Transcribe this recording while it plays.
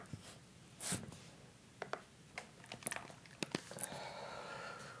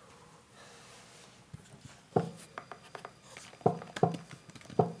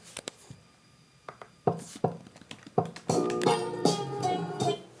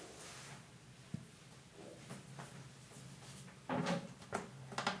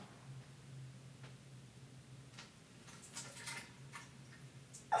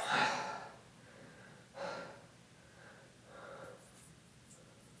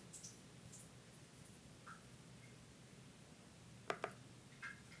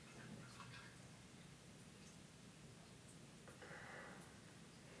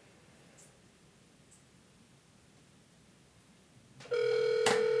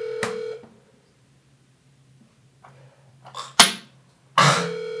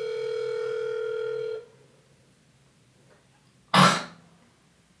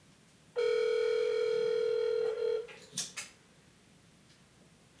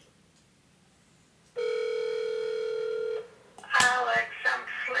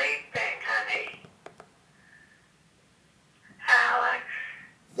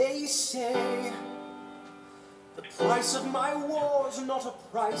price of my war's not a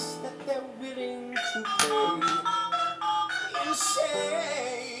price that they're willing to pay.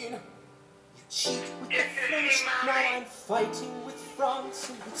 Insane. You cheat with the French, now I'm fighting with France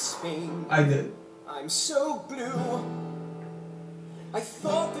and with Spain. I did. I'm so blue. I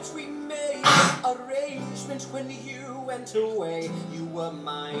thought that we made arrangement when you went away. You were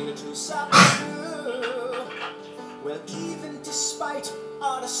mine to subdue. Well, even despite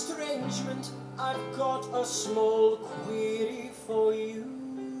our estrangement, I've got a small query for you.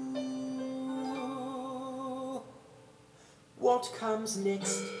 What comes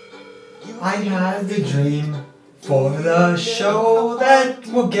next? I had a dream for the show that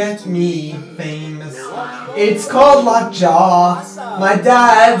will get me famous. It's called Lockjaw. My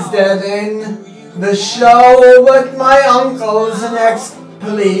dad's dead in the show, but my uncle's an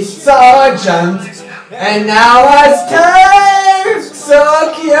ex-police sergeant. And now as tech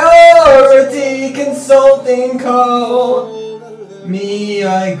security consulting co. Me,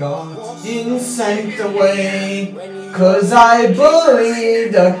 I got sent away. 'Cause I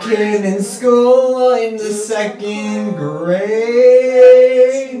bullied a kid in school in the 2nd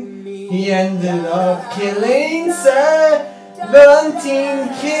grade. He ended up killing 17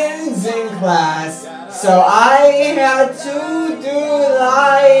 kids in class. So I had to do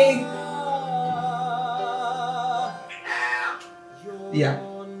like... Yeah.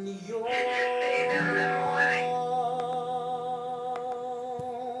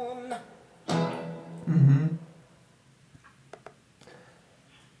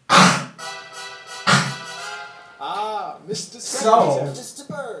 So,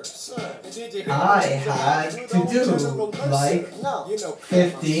 I had to do like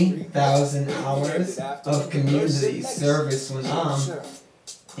 50,000 hours of community service when I'm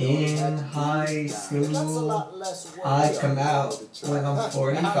in high school. I come out when I'm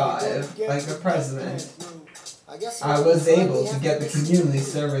 45, like a president. I was able to get the community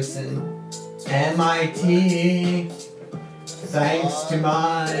service in MIT thanks to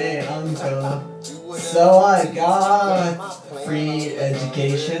my uncle. So I got free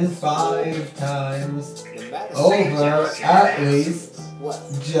education 5 times over, at least,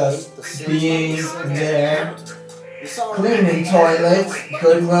 just being there, cleaning toilets,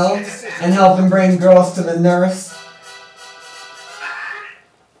 Goodwill, and helping bring girls to the nurse.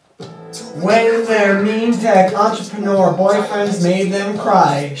 When their mean tech entrepreneur boyfriends made them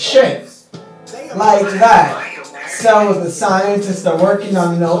cry. Shit. Like that. So the scientists are working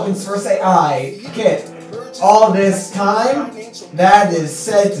on an open source AI kit. All this time, that is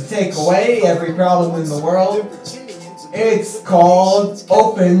said to take away every problem in the world. It's called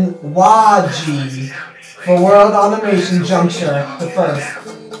OpenWAGI for World Automation Juncture, the first.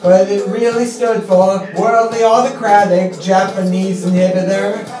 But it really stood for Worldly Autocratic Japanese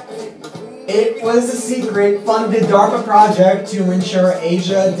Inhibitor. It was a secret funded DARPA project to ensure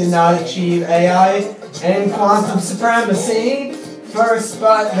Asia did not achieve AI and quantum supremacy first,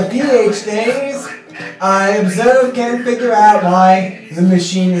 but the PhDs I observe can't figure out why the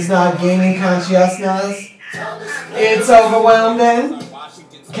machine is not gaining consciousness. It's overwhelmed and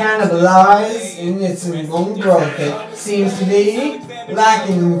cannibalized in its own growth. It seems to be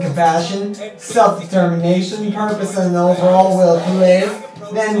lacking in compassion, self-determination, purpose, and an overall will to live.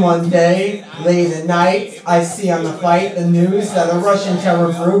 Then one day, late at night, I see on the fight the news that a Russian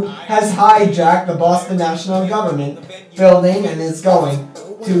terror group has hijacked the Boston National Government building and is going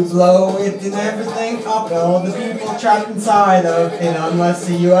to blow it and everything up and all the people trapped inside of it unless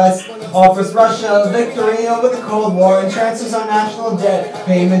the U.S. offers Russia a victory over the Cold War and transfers our national debt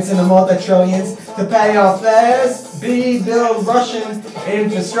payments in the multi-trillions to pay off theirs. Build Russian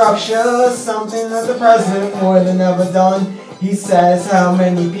infrastructure, something that the president would have never done. He says how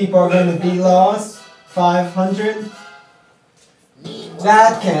many people are going to be lost? 500?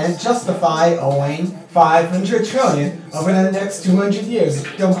 That can't justify owing 500 trillion over the next 200 years.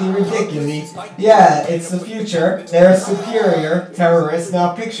 Don't be ridiculous. Yeah, it's the future. They're superior terrorists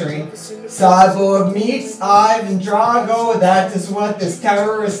now picturing Cyborg meets Ivan Drago. That is what this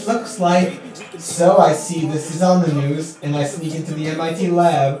terrorist looks like. So I see this is on the news, and I sneak into the MIT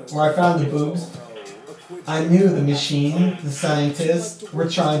lab where I found the boobs. I knew the machine, the scientists, were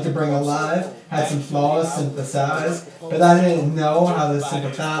trying to bring alive, had some flaws synthesized, but I didn't know how to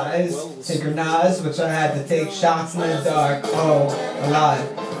synchronize, which I had to take shots in the dark. Oh, alive.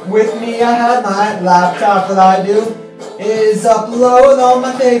 With me I had my laptop. What I do is upload all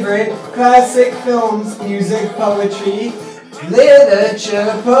my favorite classic films, music, poetry,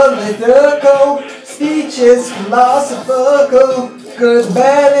 literature, political, speeches, philosophical, good,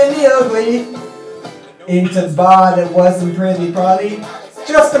 bad, and the ugly. Into the bar that wasn't pretty, probably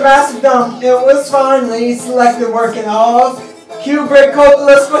Just a massive dump. It was finally selected working off Kubrick,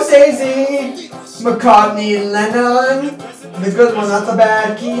 Coppola, Scorsese, McCartney, Lennon, the good one, not the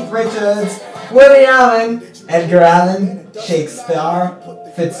bad, Keith Richards, Woody Allen, Edgar Allan, Shakespeare,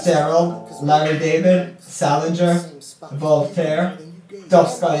 Fitzgerald, Larry David, Salinger, Voltaire,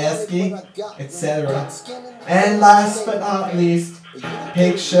 Dostoevsky, etc. And last but not least,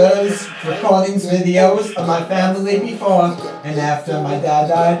 pictures, recordings, videos of my family before and after my dad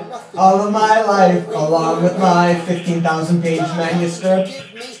died. All of my life, along with my 15,000 page manuscript,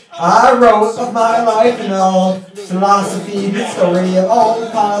 I wrote of my life and all philosophy, history of all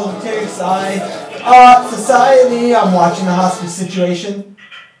politics, art, society. I'm watching the hospice situation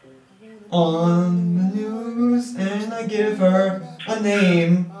on the news, and I give her a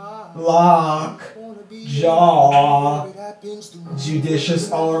name, Lockjaw,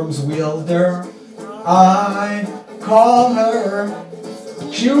 judicious arms wielder. I call her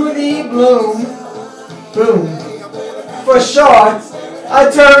Judy Bloom, boom. For short, I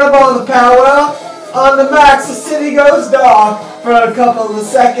turn up all the power. On the max, the city goes dark for a couple of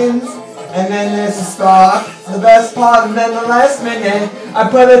seconds, and then there's a spark. The best part, and then the last minute, I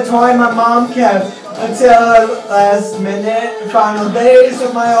put a toy my mom kept until the last minute. Final days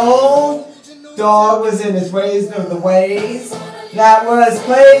with my old dog was in his ways of the ways that was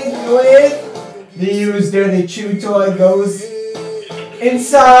played with. The used dirty chew toy goes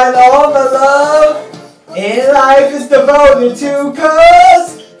inside all the love in life is devoted to,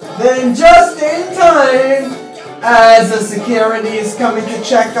 cause then just in time, as the security is coming to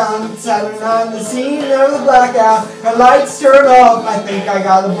check on Saturn on the scene of the blackout, her lights turn off, I think I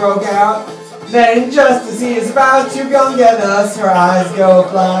got her broke out. Then just as he is about to go and get us, her eyes go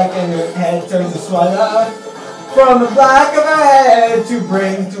black and her head turns to sweater. From the black of her head to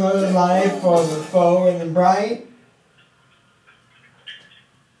bring to her life for the forward and bright.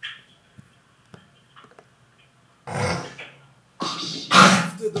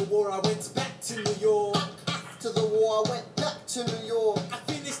 After the war, I went back to New York. After the war, I went back to New York. I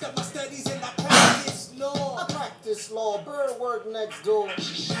finished up my studies and I practiced law. I practiced law, bird work next door.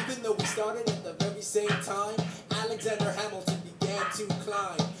 Even though we started at the very same time, Alexander Hamilton began to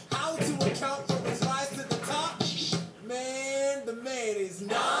climb. How to account for his rise to the top? Man, the man is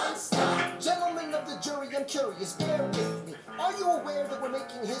non-stop. Gentlemen of the jury, I'm curious, bear with me. Are you aware that we're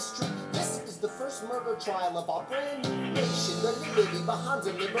making history? This is the first murder trial of our brand new nation, the liberty behind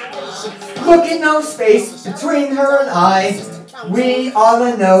the liberation. Looking no space between her and I. We are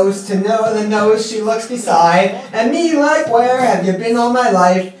the nose to know the nose she looks beside. And me like, where have you been all my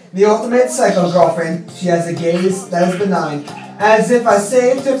life? The ultimate psycho girlfriend. She has a gaze that is benign, as if I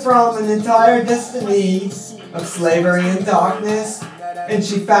saved her from an entire destiny of slavery and darkness. And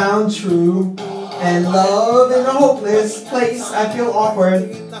she found true and love in a hopeless place. I feel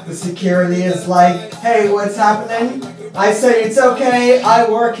awkward. The security is like, hey, what's happening? I say, it's okay, I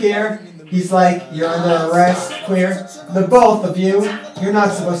work here. He's like, you're under arrest, queer. The both of you, you're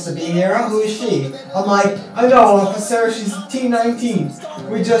not supposed to be here. Who is she? I'm like, I know, officer, she's T-19.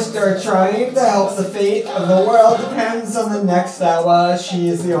 We just are trying to help. The fate of the world depends on the next hour. She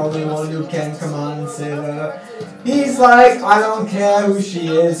is the only one who can come on and save her. He's like, I don't care who she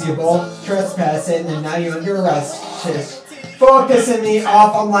is. You're both trespassing and now you're under arrest. Shish. For pissing me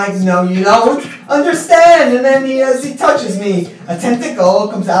off, I'm like, no, you don't understand. And then as he touches me, a tentacle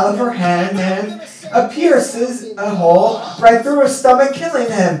comes out of her hand and pierces a hole right through her stomach,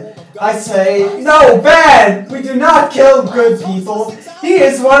 killing him. I say, no, bad. We do not kill good people. He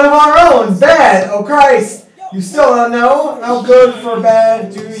is one of our own. Bad. Oh, Christ. You still don't know how good for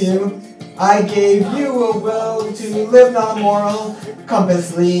bad, do you? I gave you a will to live, not a moral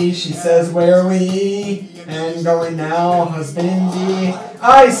compassly. She says, where are we? And going now, husbandy.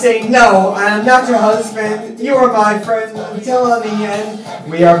 I say, no, I am not your husband. You are my friend until the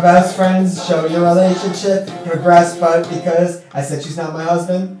end. We are best friends. Show your relationship. Progress, but because I said she's not my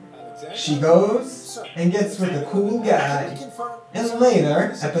husband, she goes and gets with a cool guy. In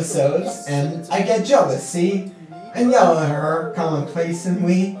later episodes, and I get jealous, see? And yell at her,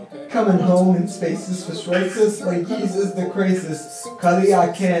 complacently. Coming home in spaces persuasive like Jesus the craziest. Cuddy,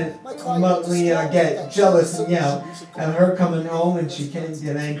 I can't monthly get jealous and yell at her coming home, and she can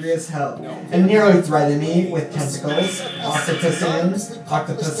get angry as hell. And nearly threaten me with tentacles,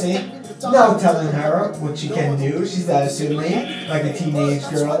 octopusy. No telling her what she can do. She's attitudinally like a teenage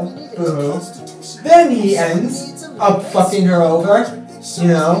girl. Boo-hoo. Then he ends up fucking her over. You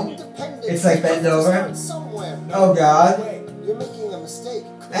know, it's like bend over. Oh God. You're making a mistake.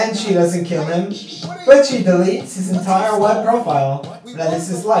 And she doesn't kill him, but she deletes his entire web profile. That is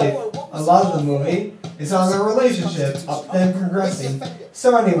his life. a lot of the movie is on their relationship, up then progressing.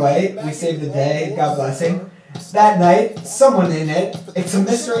 So anyway, we saved the day, God blessing. That night, someone in it, it's a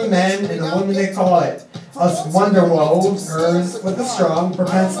mystery man and a woman they call it. Us Wonderwolves, with a strong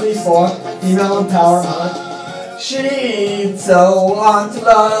propensity for female empowerment. She so wants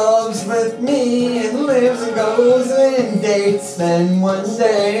loves with me and lives and goes and dates. Then one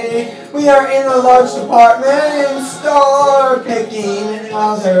day we are in a large department store picking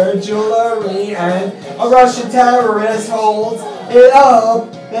out her jewelry, and a Russian terrorist holds it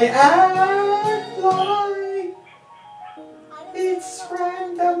up. They act like it's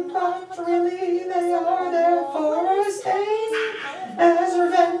random, but really they are there for us as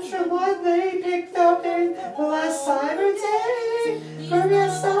revenge for what they picked up in the last Cyber Day. But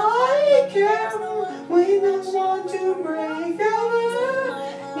yes, I care. We don't want to break cover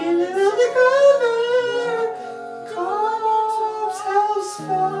in another cover. Cops house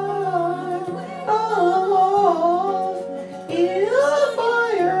fire off in a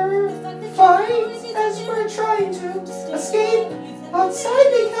fire fight as we're trying to escape. Outside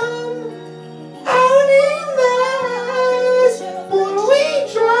they come out in mass. When we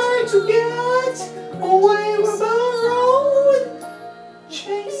try to get away with the road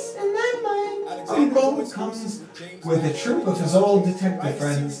chase, and then my uncle comes with a troop of his old detective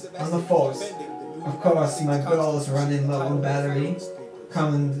friends on the force. Of course, my girl's running low on battery,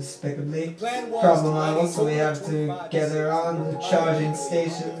 common despicably problematic, so we have to get her on the charging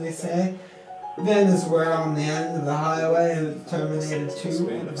station, they say. Then as we're on the end of the highway and Terminator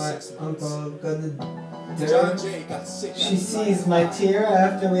 2, my uncle gonna do. She sees my tear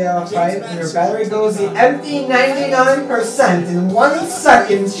after we have a fight, and her battery goes the empty 99%. In 1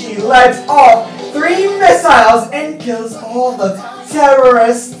 second, she lets off 3 missiles and kills all the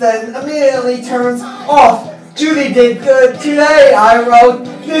terrorists, then immediately turns off. Judy did good today, I wrote.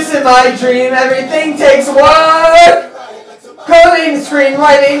 This is my dream, everything takes work. Coding,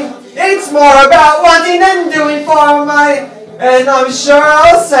 screenwriting. It's more about wanting than doing for my... And I'm sure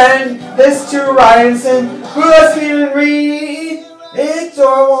I'll send this to Ryanson, who doesn't even read it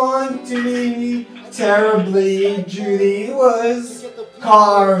or want to be. Terribly, Judy was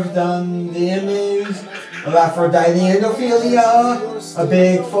carved on the image of Aphrodite and Ophelia, a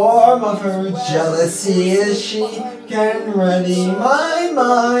big form of her jealousy as she can ready my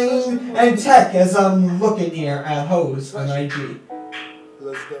mind and tech as I'm looking here at Hose on IG.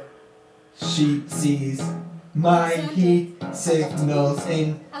 Let's go. She sees my heat signals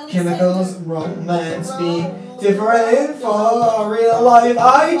in chemicals, romance be different for real life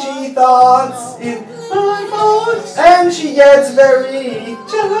IG thoughts in my phone, and she gets very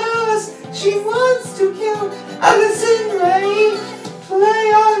jealous. She wants to kill Allison Ray.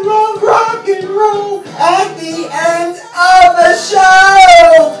 Play I love rock and roll at the end of the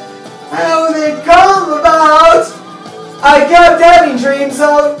show. How did it come about? I kept having dreams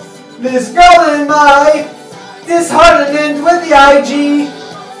of this girl in my disheartened with the IG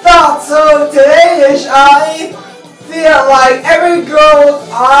thoughts of today-ish. I feel like every girl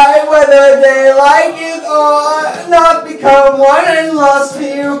whether they like it or not, become one and lost to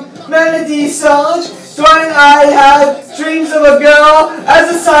humanity. Such when I have dreams of a girl as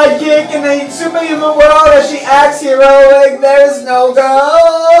a sidekick in a superhuman world as she acts heroic. There's no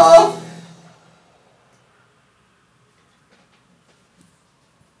girl.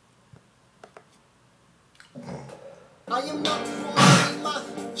 I am not throwing away my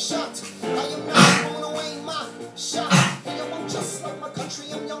shot. I am not throwing away my shot. And I'm just like my country.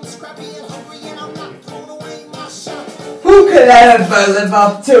 I'm young, scrappy, and hungry, and I'm not throwing away my shot. Who could ever live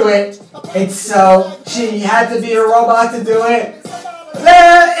up to it? It's so she had to be a robot to do it.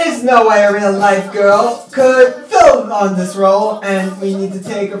 There is no way a real life girl could fill on this role, and we need to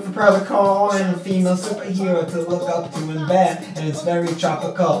take her for protocol and a female superhero to look up to in bed, and it's very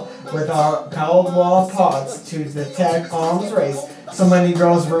tropical with our Cold War parts to the tech arms race. So many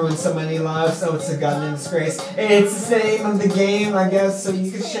girls ruin so many lives, so it's a goddamn disgrace. It's the name of the game, I guess, so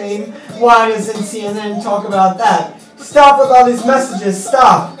you can shame. Why doesn't CNN talk about that? Stop with all these messages,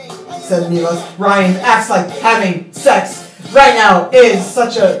 stop, said Milos. Ryan acts like having sex right now is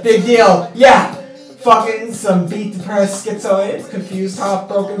such a big deal. Yeah, fucking some beat depressed schizoid, confused,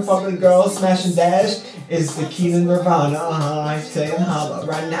 heartbroken, fucking girl, smash and dash is the key to Nirvana. I say and holla.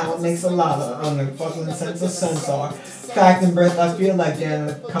 Right now it makes a lot on the fucking sense of sensor. Fact and breath, I feel like getting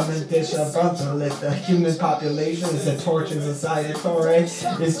a common dish of butter. Lit. The human population is a torturing society. Torre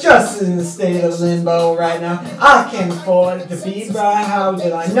is just in the state of limbo right now. I can't afford to be bright. How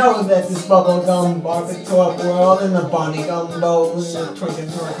did I know that this bubblegum barbecued world in the Bonnie Gumbo in the twinkling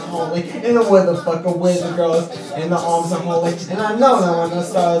twerking holy in the motherfucker with the girls in the arms of holy. And I know that when I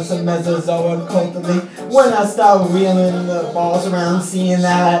start some mesozoa culturally, when I start reeling the balls around, seeing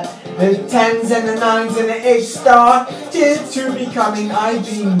that the 10s and the 9s and the 8s start to becoming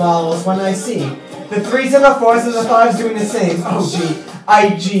IG models when I see the 3s and the 4s and the 5s doing the same. Oh gee,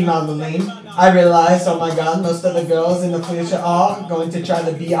 IG modeling. I realized, oh my god, most of the girls in the future are going to try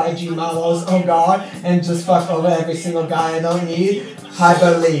to be IG models, oh god, and just fuck over every single guy I don't need.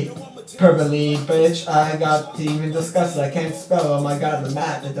 Hyperbole. Hyperbole, bitch. I got to even discuss it. I can't spell. Oh my god, the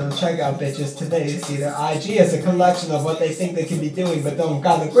math. That don't check out bitches today. See their IG as a collection of what they think they can be doing, but don't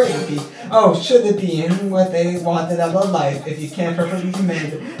got a grade be. Oh, should it be in what they wanted out of life? If you can't perfectly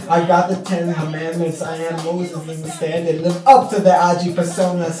command it, I got the 10 commandments. I am Moses instead. They live up to the IG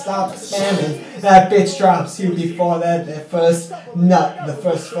persona. Stop spamming. That bitch drops you before that the first nut, the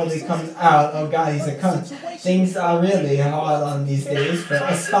first fully comes out. Oh god, he's a cunt. Things are really hard on these days for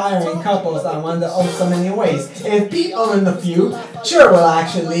aspiring couples. I wonder so many ways. If people in the future will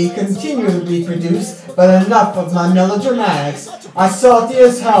actually continue to reproduce, but enough of my melodramatics. I salty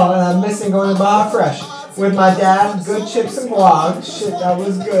as hell and I'm missing going to bar fresh. With my dad, good chips and guac. Shit, that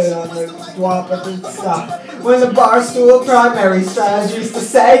was good on the guap at the stop. When the Barstool primary strategies to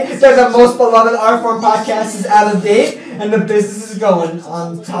say that the most beloved art form podcast is out of date and the business is going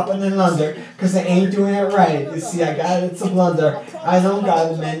on top and under because they ain't doing it right. You see, I got it, it's a blunder. I don't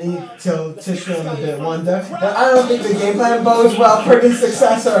got many till tissue and a bit wonder. But I don't think the game plan bodes well for the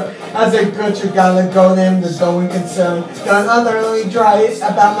successor. As a good, you gotta go them, the going concern. Done utterly dry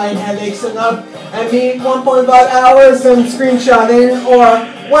about my headaches enough. I mean 1.5 hours and screenshotting or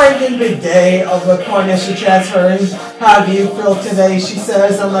wanking the day of the Cornish transferring. How do you feel today? She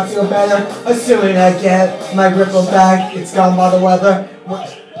says, I'm gonna feel better. Assuming I get my ripple back, it's gone by the weather.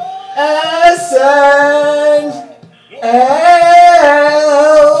 SNL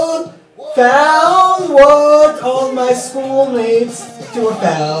found what all my schoolmates to a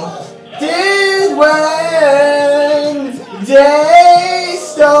fell did when they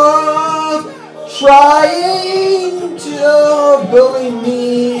stop trying to bully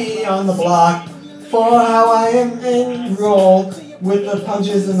me on the block for how I am enrolled with the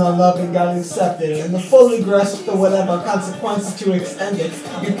punches and the love and got accepted and the fully grasp the whatever consequences to extend it.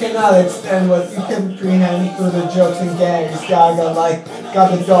 You cannot extend what you can comprehend through the jokes and gags. Gaga like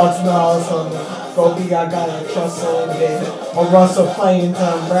got the dog's nose on the Gobi Gaga trust so innovative. Or Russell playing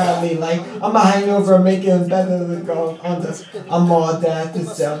Tom Bradley like I'm a hangover making it better than go on this. I'm more death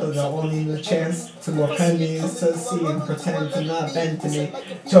is Zelda the only the chance to offend me is to see and pretend to not bend to me.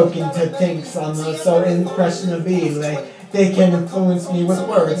 Choking to think I'm so impressionable like they can influence me with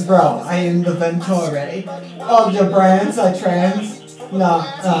words, bro. I am the Ventore. Of the brands I trans. No,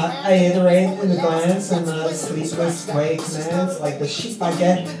 I iterate in the glance and the sleepless way commands. Like the sheep I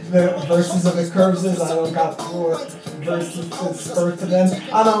get, the verses of the curves is I don't got 4 verses to spur to them.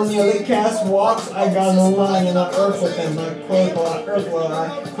 I don't nearly cast walks, I got no line and I earth with them. I clerical, I earthwell,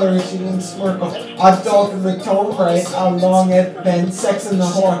 I flourishing and smirkle. I dog in the tone right, how long it been. Sex in the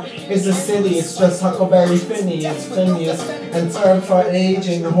whore is a city, it's just Huckleberry Finney, it's Phineas. And third for age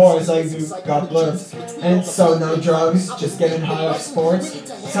and whores I do got blurbs. And so no drugs, just getting high off sports.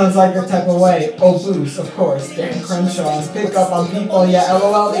 Sounds like the type of way. Oh, booze, of course. Dan Crenshaw. Pick up on people, yeah,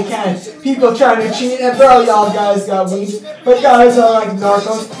 LOL they can. People trying to cheat, and bro, y'all guys got weeds. But guys are like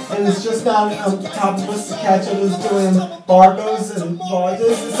narcos, and it's just not top of us to catch others doing barcos and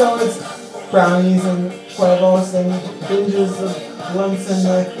barges. So it's brownies and huevos and binges of blunts and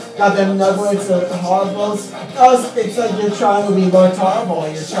goddamn nuggets or horribles. Us, it's like you're trying to be Lord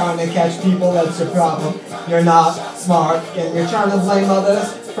Tarble. You're trying to catch people, that's your problem. You're not smart, and you're trying to blame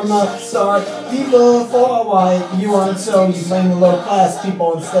others from the start. People for why you aren't so, you blame the low class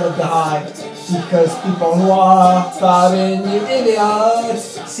people instead of the high. Because people who are fobbing you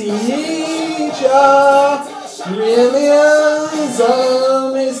idiots see ya. Realism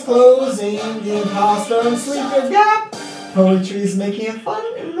is closing the imposter and sleeper gap. Poetry is making it fun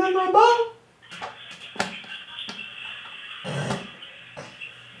and memorable.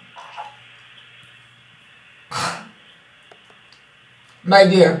 My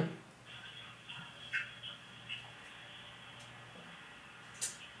dear,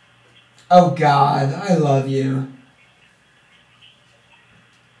 oh God, I love you.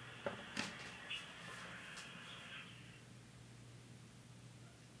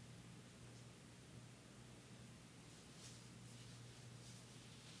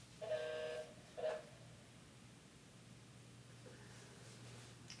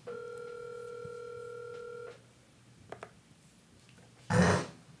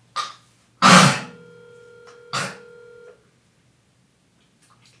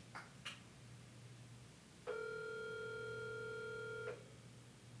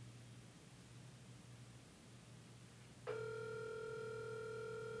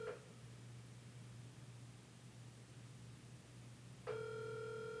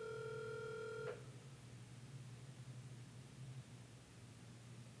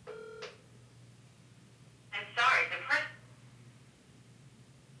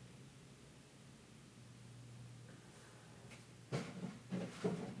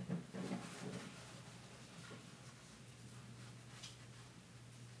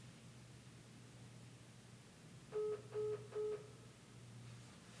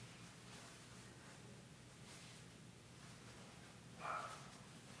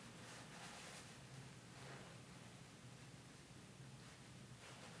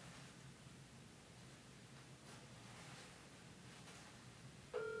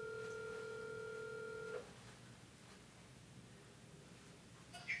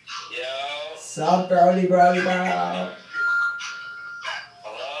 Sup, Brody, Brody, bro?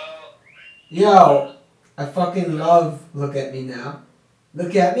 Hello? Yo, I fucking love Look At Me Now.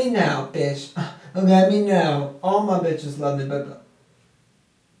 Look at me now, bitch. Look at me now. All my bitches love me, but...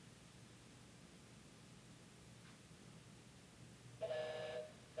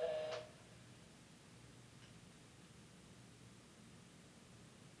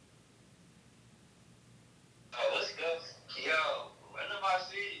 Oh, let's go. Yo, when have I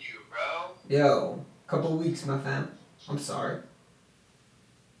seen you, bro? Yo, couple weeks, my fam. I'm sorry.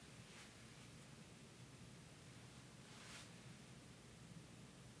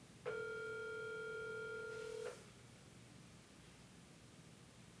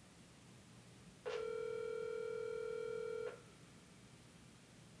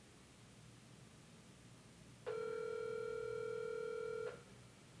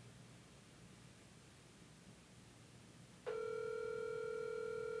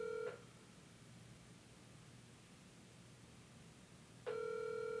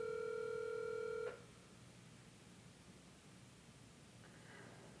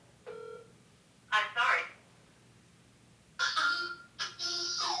 I'm sorry.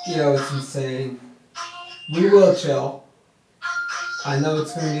 Yo, it's insane. We will chill. I know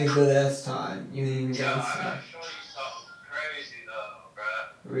it's gonna be a good ass time. You ain't even Yo, gonna I see. gotta show you something crazy though, bruh.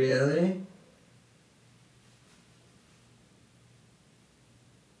 Really?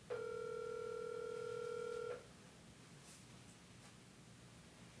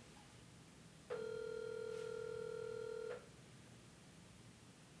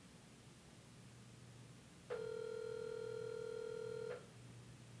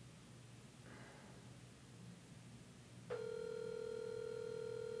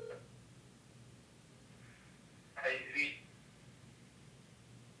 Hey,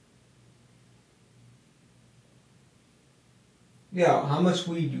 Yo, how much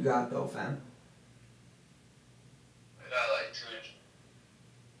weed you got though, fam? I got like 2 inches.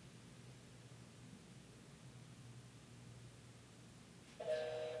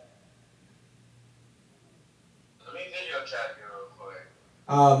 Let me video chat you real quick.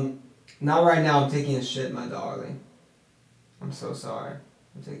 Not right now. I'm taking a shit, my darling. I'm so sorry.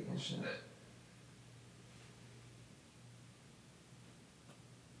 I'm taking a shit.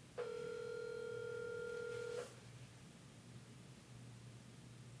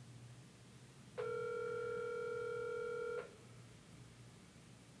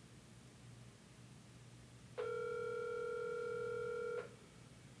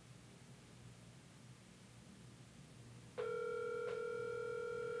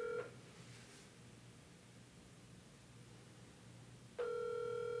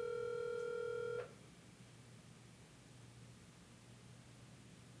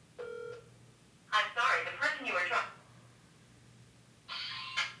 I'm sorry, the person you were trying.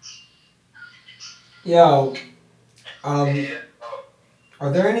 Yo, Yeah. Oh.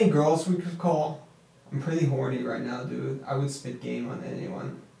 are there any girls we could call? I'm pretty horny right now, dude. I would spit game on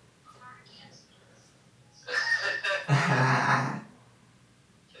anyone. Yeah, I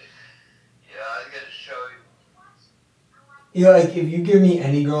was gonna show you. You know, like if you give me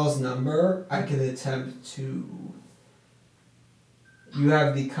any girl's number, I could attempt to. You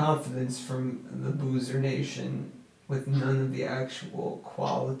have the confidence from the Boozer Nation with none of the actual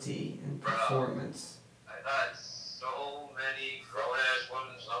quality and performance. I got so many grown ass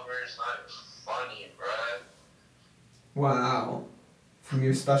women's numbers, not even funny, bruh. Wow. From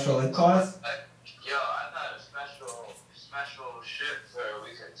your special ed class? Yo, I got a special shit where we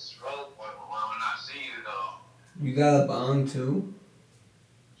could smoke when I see you though. You got a bong too?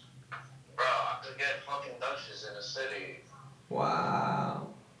 Bro, I could get fucking Dutches in the city. Wow.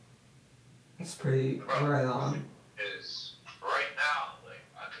 That's pretty Bro, right on. is right now, like,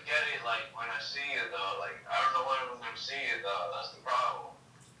 I could get it, like, when I see you, though. Like, I don't know when I'm gonna see you, though. That's the problem.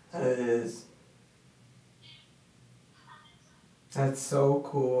 That is. That's so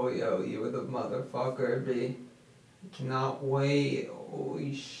cool, yo. You were the motherfucker, B. I cannot wait.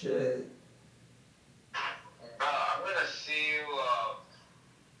 Holy shit. Bro, I'm gonna see you,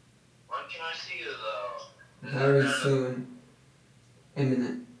 when can I see you, though? Very soon.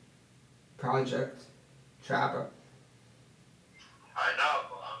 Imminent. Project. Trapper. I know,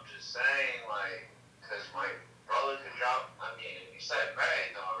 but I'm just saying, like, cause my brother could drop, I mean, you said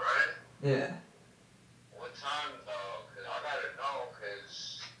May, though, right? Yeah. What time, though? Cause I gotta know,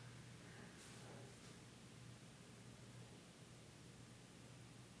 cause...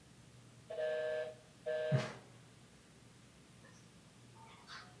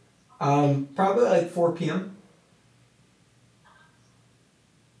 Probably like 4 p.m.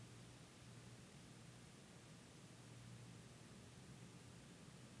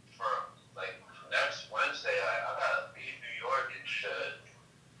 For, like,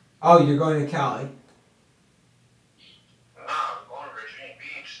 Oh, you're going to Cali. Nah, I'm going to Virginia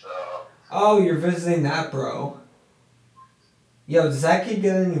Beach, though. Oh, you're visiting that, bro. Yo, does that kid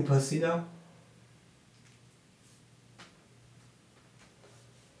get any pussy, though?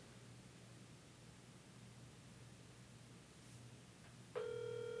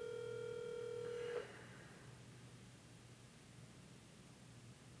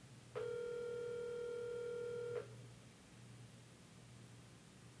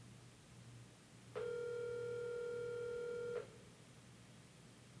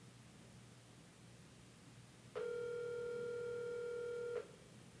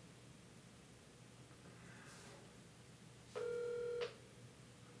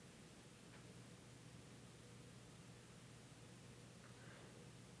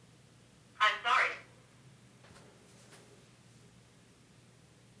 I'm sorry.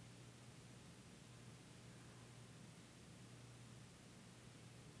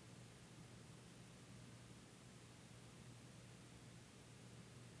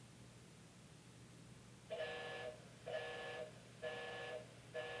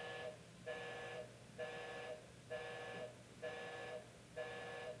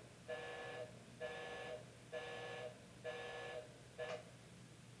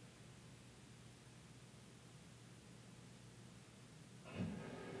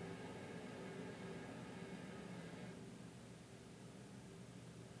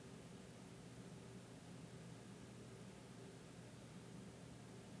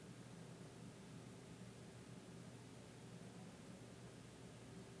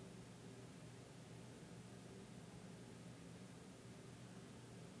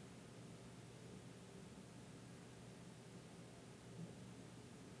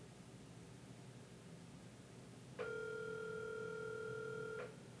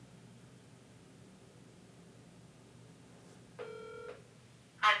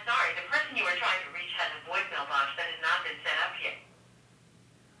 I'm sorry. The person you were trying to reach has a voicemail box that has not been set up yet.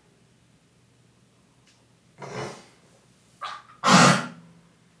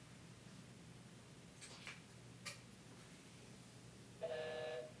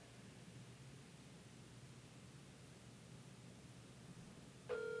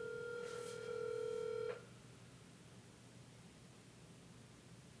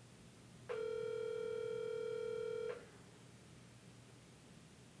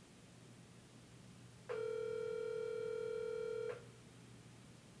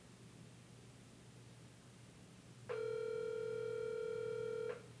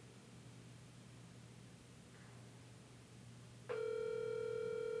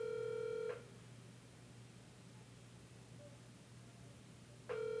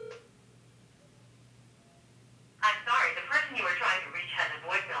 I'm sorry. The person you were trying to reach has a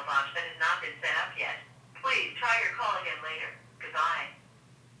voicemail box that has not been set up yet. Please try your call again later. Goodbye.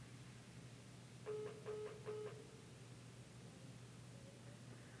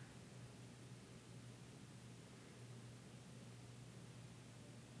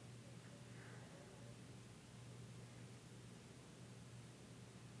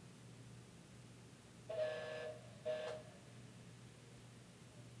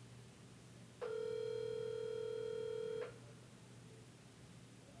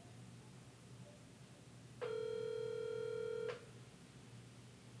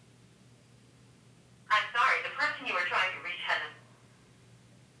 I'm sorry. The person you were trying to reach has a...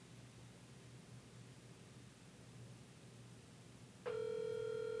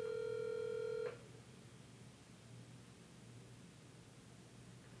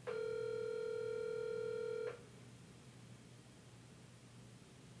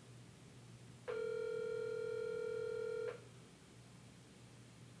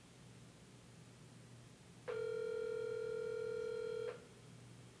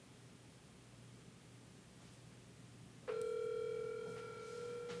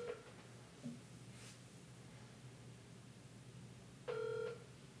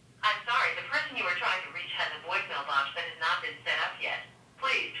 I'm sorry. The person you were trying to reach has a voicemail box that has not been set up yet.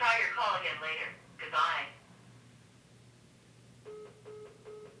 Please try your call again later. Goodbye.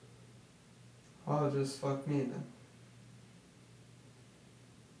 Oh, just fuck me then.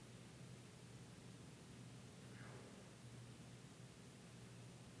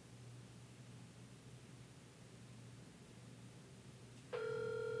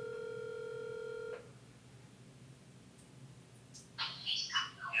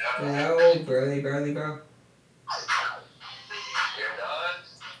 Yeah. Oh, barely, bro. You're done?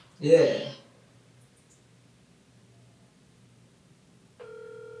 Yeah.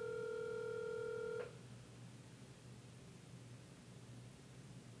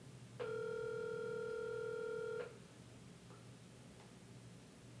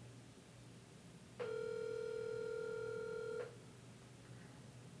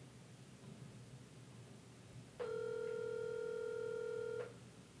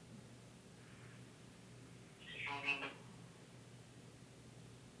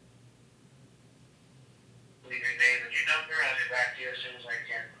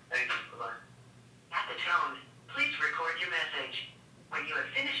 you have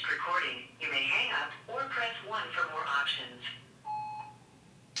finished recording, you may hang up or press 1 for more options.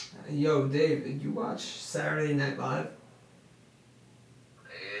 Yo, Dave, did you watch Saturday Night Live?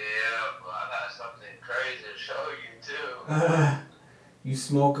 Yeah, but I got something crazy to show you too. You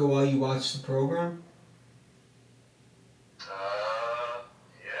smoke it while you watch the program?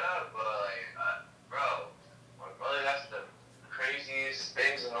 Yeah, but bro, that's the craziest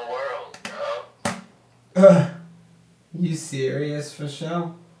things in the world, bro. You serious for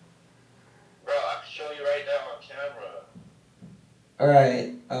show? Bro, I can show you right now on camera.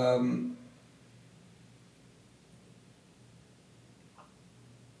 Alright,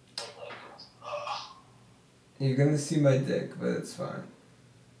 you're gonna see my dick, but it's fine.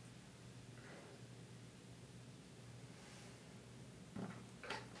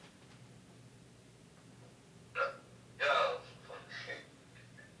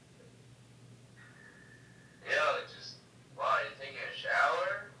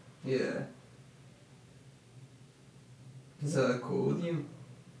 Yeah. Is that cool with you?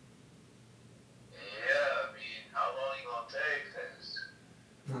 Yeah, I mean, how long you gonna take? 'Cause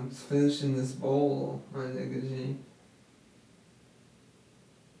I'm just finishing this bowl, my nigga G.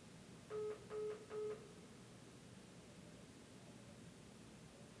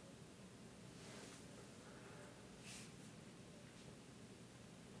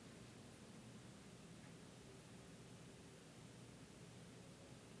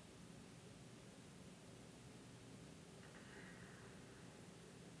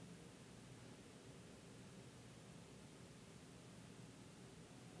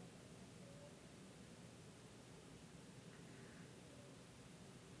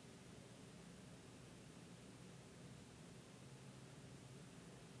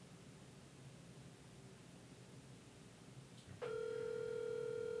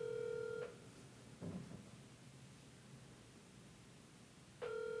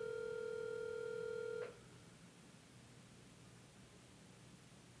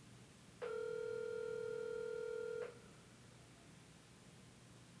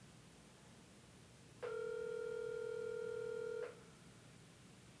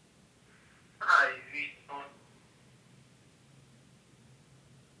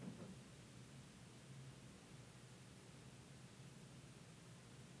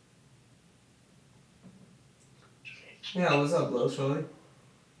 Yeah, what's up, Lil Shorty?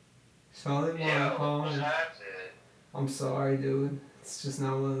 Shorty, wanna call me? I'm sorry, dude. It's just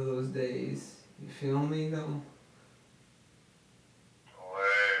not one of those days. You feel me, though?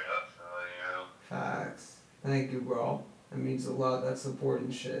 word, I feel you. Facts. Thank you, bro. That means a lot. That's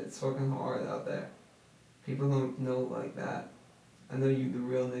important shit. It's fucking hard out there. People don't know like that. I know you the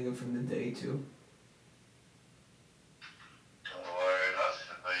real nigga from the day, too. Word, I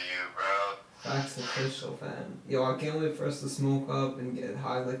feel you, bro. Facts official, fam. Yo, I can't wait for us to smoke up and get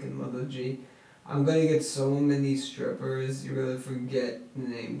high like in Mother G. I'm gonna get so many strippers, you're gonna forget the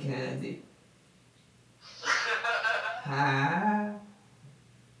name Candy. Ha!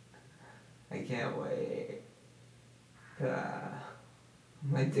 I can't wait.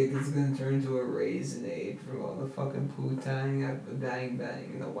 My dick is gonna turn into a Raisinade from all the fucking poo-tang, the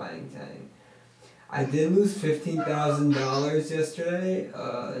bang-bang, and the wang-tang. I did lose $15,000 yesterday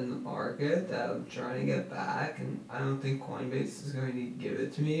in the market that I'm trying to get back, and I don't think Coinbase is going to give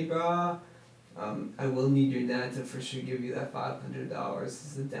it to me, bro. I will need your dad to for sure give you that $500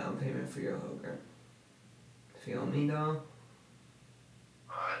 as a down payment for your hooker. Feel me, dog?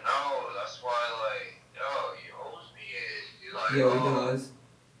 I know, that's why, yo, he owes me it. He's like, Yo, he does.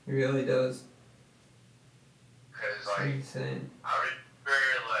 He really does. Cause, It's insane. I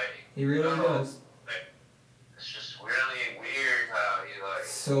remember, He really does. It's just really weird how he,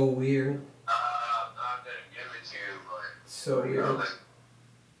 So weird. I'm not gonna give it to you, but... So weird.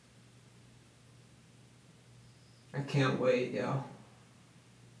 I can't wait, yo.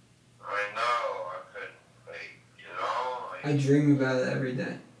 I know, I couldn't, I dream about it every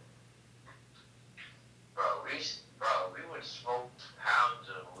day. Bro, we would smoke pounds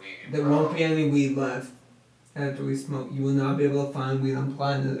of weed, There won't be any weed left after we smoke. You will not be able to find weed on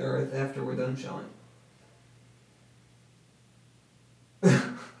planet Earth after we're done showing.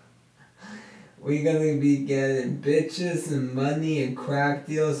 We're gonna be getting bitches and money and crack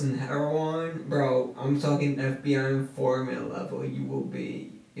deals and heroin. Bro, I'm talking FBI informant level. You'll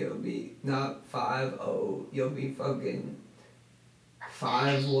be not 5-0. You'll be fucking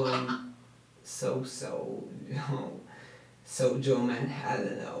 5-1. So, Joe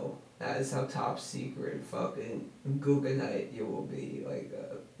Manhattan. That is how top secret fucking Guggenheim you will be.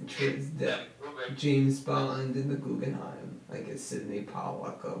 James Bond in the Guggenheim. Like a Sidney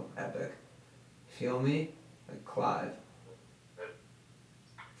Pollack epic. Feel me? Like Clive.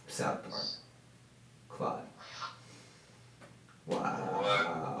 South Park. Clyde.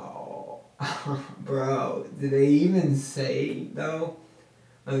 Wow. Bro, did they even say, though?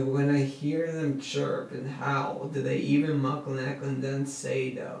 Like, when I hear them chirp and howl, do they even muckle and then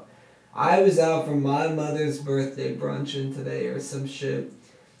say, though? I was out for my mother's birthday brunching today or some shit,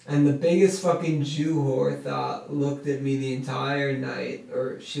 and the biggest fucking Jew whore looked at me the entire night,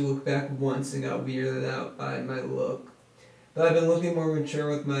 or she looked back once and got weirded out by my look. But I've been looking more mature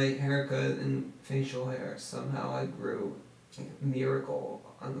with my haircut and facial hair. Somehow I grew like a miracle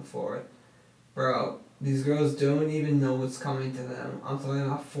on the 4th. Bro, these girls don't even know what's coming to them. I'm talking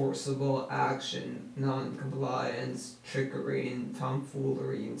about forcible action, non-compliance, trickery, and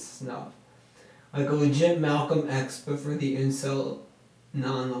tomfoolery and snuff. Like a legit Malcolm X, but for the incel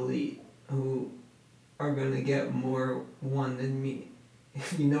non-elite, who are gonna get more one than me.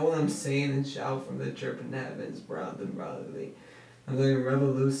 If you know what I'm saying, and shout from the chirping heavens, brotherly. I'm doing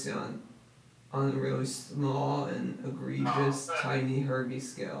revolution on a really small and egregious, tiny Herbie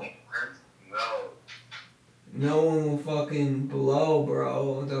scale. No. No one will fucking blow,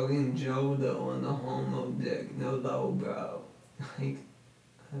 bro. I'm talking Jodo on the homo dick. No low, bro. Like,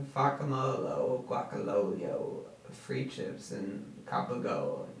 Facamolo, Guacalolio, Free Chips, and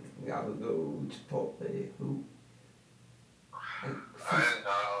Capago, and Gabago, Chipotle, who? Like, I didn't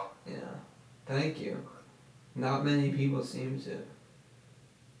know. yeah. Thank you. Not many people seem to.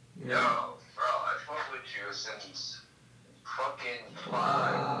 Yo, bro, I fought with you since fucking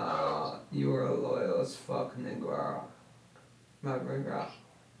 5, bro. You were a loyal as fuck, nigga. My nigga.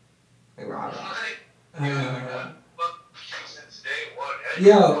 Since day one.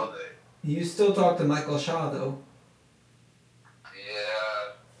 Yo, you still talk to Michael Shaw, though.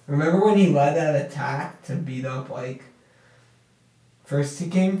 Yeah. Remember when he led that attack to beat up, like... First he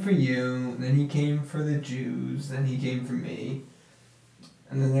came for you, then he came for the Jews, then he came for me.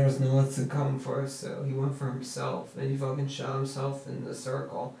 And then there was no one to come for us, so he went for himself. Then he fucking shot himself in the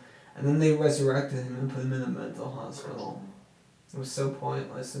circle. And then they resurrected him and put him in a mental hospital. It was so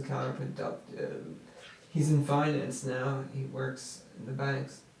pointless and counterproductive. He's in finance now. He works in the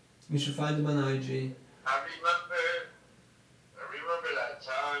banks. You should find him on IG. I remember that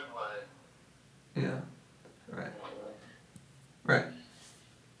time when... Yeah. Right. Right.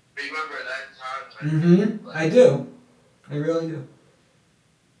 Remember that time when... Mm-hmm. I do. I really do.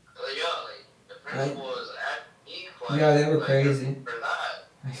 The principal was at me. Like, Yeah, they were crazy. For that.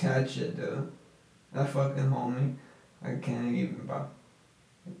 I got shit, dude. That fucking homie. I can't even, bro.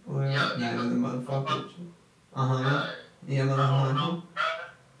 Yeah, the motherfucker. Uh-huh. Right. Yeah, No,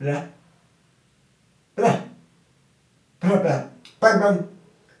 motherfucker. bro.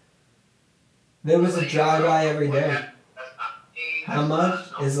 There was a drive-by every day. That's not me. How much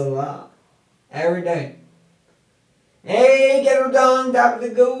is a lot? Every day. Hey, get her done, top of the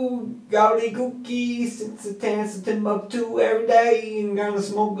go, gaudy cookies, since the 10th of Timbuktu every day, and gonna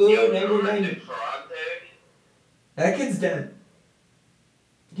smoke good every day. That kid's dead.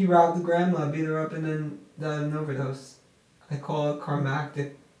 He robbed the grandma, beat her up, and then died of an overdose. I call it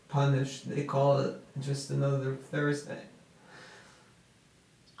karmatic punish. They call it just another Thursday.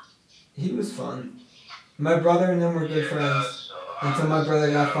 He was fun. My brother and them were good friends. Until my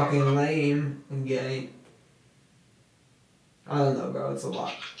brother got fucking lame and gay. I don't know, bro. It's a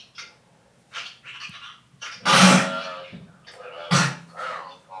lot. Bro.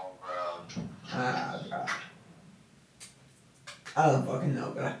 I don't fucking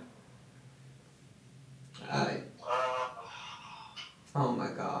know, bro. Oh my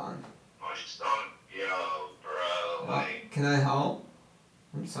god. My stomach, yo, bro. Like, can I help?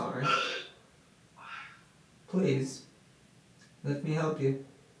 I'm sorry. Please. Let me help you.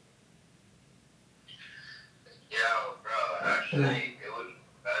 yo, bro, actually, it would be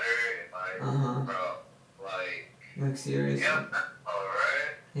better if I, bro, like seriously. Yeah,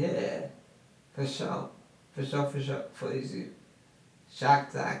 alright. Yeah. For sure. For easy.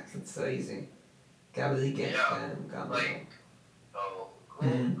 Shack Zack, it's so easy. Gabbly get Like, oh,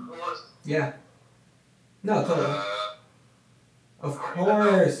 who was... Yeah. No, totally. Of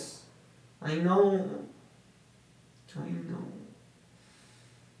course. I know.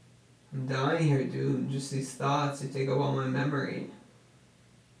 I'm dying here, dude. Just these thoughts, they take up all my memory.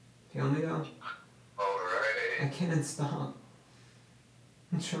 Feel me though? I Alright. can't stop.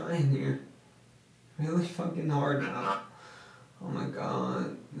 I'm trying here. Really fucking hard now. Oh my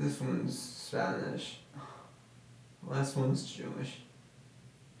god. This one's Spanish. Last one's Jewish.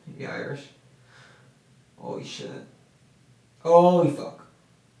 Maybe Irish. Holy shit. Holy fuck.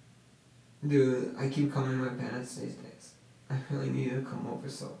 Dude, I keep coming in my pants these days. I really need to come over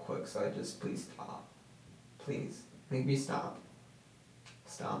so quick, so I just please stop. Please. Make me stop.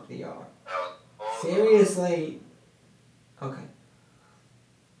 Stop. Stop the R. Hold Seriously. Okay.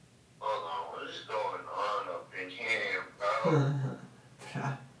 Hold on, what is going on up in here,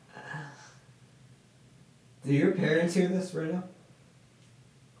 bro? Do your parents hear this right now?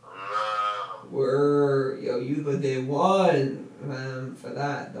 No. Yo, you the day one, man, for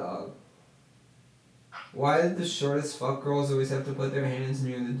that, dog. Why did the shortest fuck girls always have to put their hands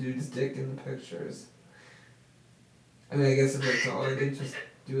near the dude's dick in the pictures? I mean, I guess if they're taller, they just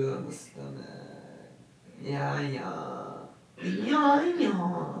do it on the stomach. Yeah.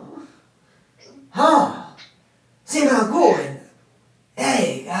 Huh? See my going.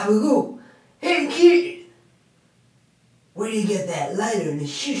 Hey, Abagu. Hey, kid. Where do you get that lighter in the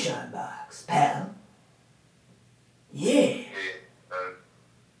shoe shine box, pal? Yeah.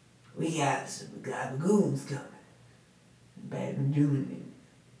 We got some gabagoons coming. Bad doing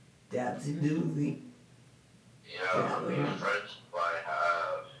it. Dabsy dooley. Yeah, how many friends do I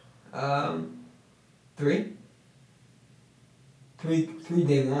have? 3. 3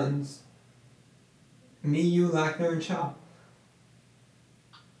 day ones. Me, you, Lackner, and Chop.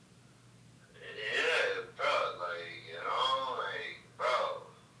 Yeah, bro, bro,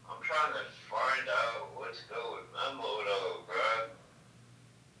 I'm trying to find out what's good with Memo, though, bro.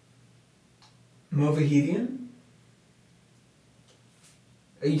 Movahidian?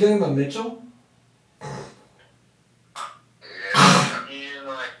 Are you talking about Mitchell? Yeah, I mean, I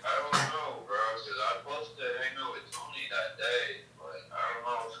don't know, bro, because I was supposed to hang out with Tony that day, but I don't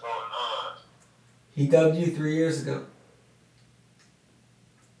know what's going on. He dubbed you 3 years ago.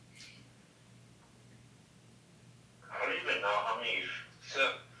 I don't even know how many.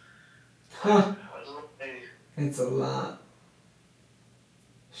 Huh. It's a lot.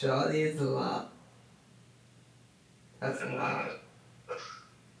 Shawty, it's a lot. That's a lot.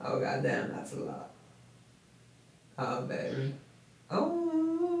 Oh, goddamn, that's a lot. Oh, baby.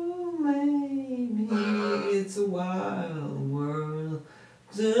 Oh, maybe it's a wild world.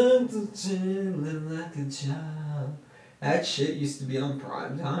 Chilling like a child. That shit used to be on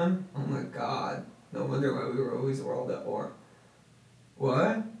prime time. Oh my god. No wonder why we were always world at war.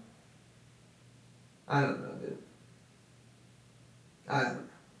 What? I don't know, dude. I don't know.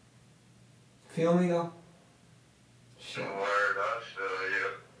 Feel me though? Shit. Word, I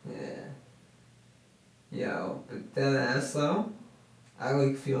feel you. Yeah. Yo, but dead ass though,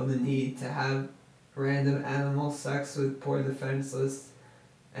 I feel the need to have random animal sex with poor defenseless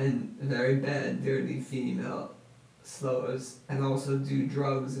and very bad dirty female slowers, and also do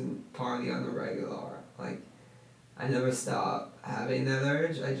drugs and party on the regular. I never stop having that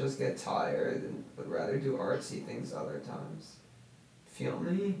urge. I just get tired and would rather do artsy things other times. Feel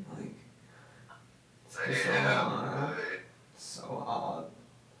me? It's bizarre. So odd.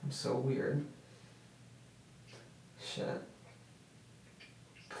 I'm so weird. Shit.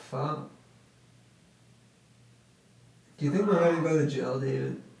 Fuck. Do you think we're ready to go to jail,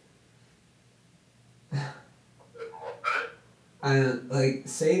 David?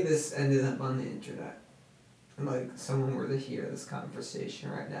 Say this ended up on the internet, and someone were to hear this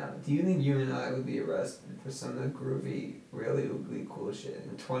conversation right now. Do you think you and I would be arrested for some of the groovy, really ugly, cool shit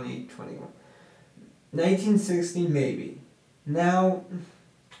in 2021? 1960, maybe. Now,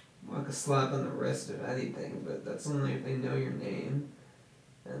 like a slap on the wrist of anything, but that's only if they know your name.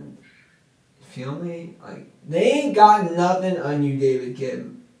 And, you feel me? They ain't got nothing on you, David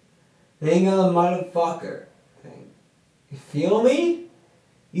Kim. They ain't got a motherfucker thing. You feel me?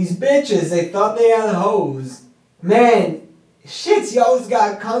 These bitches, they thought they had hoes. Man, shit, y'all's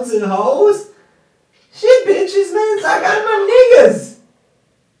got cunts and hoes? Shit, bitches, man, I got my niggas.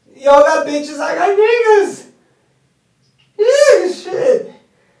 Y'all got bitches, I got niggas. Yeah, shit.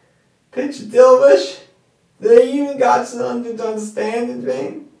 Pitch Dilvish. They even got something to understand it,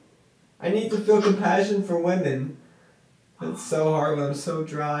 man. I need to feel compassion for women. It's so hard when I'm so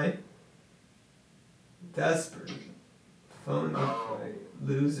dry. Desperate. Phone fight.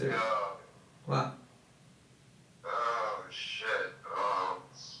 Loser. Yeah. What? Oh, shit.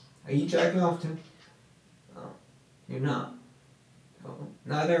 Are you jacking off too? Oh. You're not. Oh.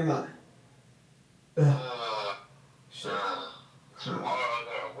 Neither am I. Ugh. Shit. Tomorrow I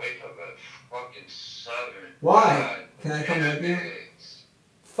gotta wake up at fucking 7. Why? God, Can I come with you? days.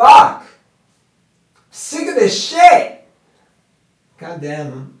 Fuck! Sick of this shit! God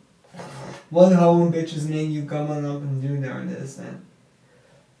damn. One hoe bitches make you come on up and do down this, man.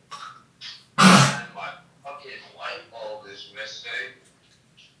 And my fucking light bulb is missing.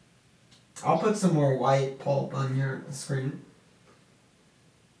 I'll put some more white pulp on your screen.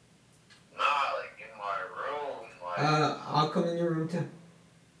 Nah, in my room, I'll come in your room too.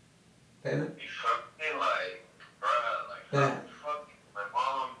 Baby? You fucking bruh, Yeah. fucking my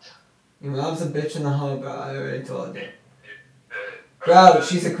mom Your mom's a bitch in the hoe, bro. I already told you. Uh, Bro,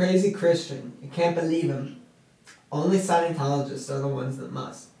 she's a crazy Christian. You can't believe him. Only Scientologists are the ones that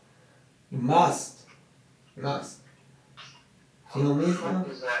must. You must. You must. Feel me, What the bro?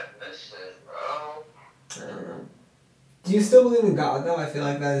 fuck is that missing, bro? I don't know. Do you still believe in God, though? I feel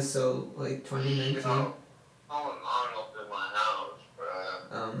like that is so, like, 2019. Yo, going on up in my house,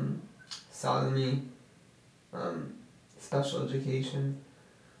 bro. Sodomy, special education,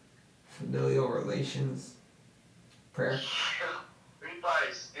 familial relations, prayer.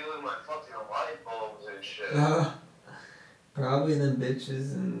 Everybody's stealing my fucking light bulbs and shit. Probably them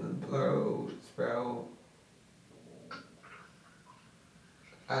bitches and the bros, bro.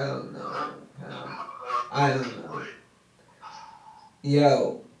 I don't know, pal. I don't know.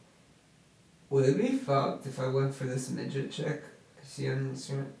 Yo, would it be fucked if I went for this midget chick? Is she on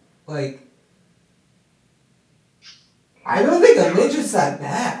Instagram? Like, I don't think a midget's that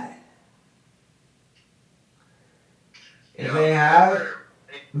bad. If they have,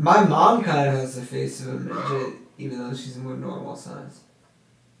 my mom kind of has the face of a midget, even though she's more normal size.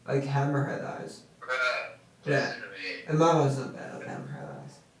 Like hammerhead eyes. Bruh, Yeah. listen to me. And my mom's not bad with hammerhead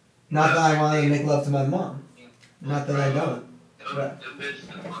eyes. Not that I want to make love to my mom. Not that I don't. But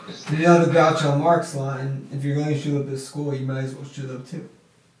you know the Groucho Marx line, if you're going to shoot up this school, you might as well shoot up too.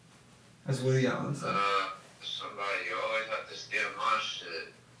 That's Woody Allen said. Somebody, you always have to steal my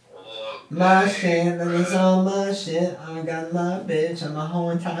shit. Oh, My shit, that is all my shit. I got my bitch, I'm a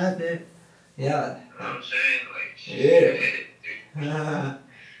whole entire bit. Yeah. You know what I'm saying? Like, Yeah. shit, dude. Yeah.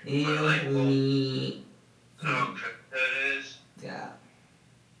 You know what that is? Yeah.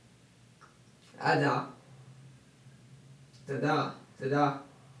 Ada. Da-da.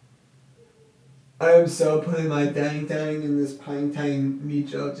 I am so putting my dang in this pine tang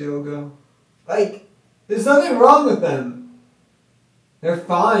Micho Jogo. Like, there's nothing wrong with them. They're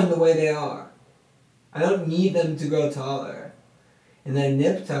fine the way they are. I don't need them to grow taller. In that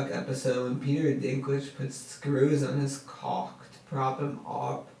Nip Tuck episode, when Peter Dinklage puts screws on his cock to prop him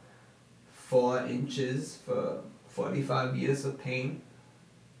up 4 inches for 45 years of pain,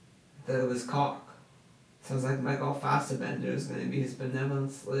 that it was cock. Sounds like Michael Fassbender is going to be his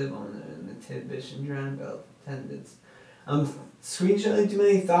benevolent slave owner in the Tidbish and Dranbelt attendants. I'm screenshotting too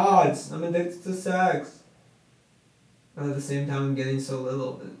many thoughts. I'm addicted to sex. But at the same time, I'm getting so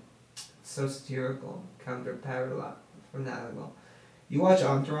little of it. So satirical, fanatical. You watch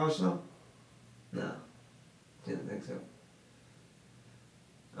Entourage now? No. Didn't think so.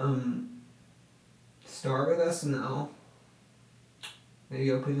 Start with SNL.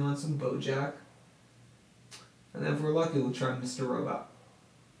 Maybe I'll put you on some BoJack. And then if we're lucky, we'll try Mr. Robot.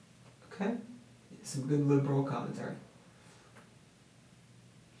 Okay? Some good liberal commentary.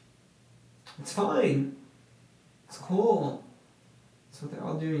 It's fine. It's cool. That's what they're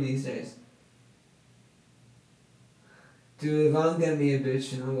all doing these days. Dude, if I don't get me a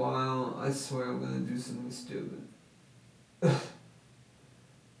bitch in a while, I swear I'm gonna do something stupid.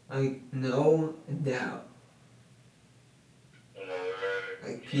 Like, no doubt.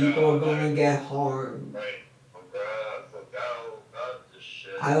 Like, people are gonna get harmed.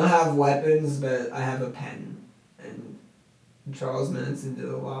 I don't have weapons, but I have a pen. And Charles Manson did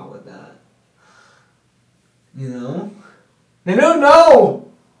a lot with that. You know? They don't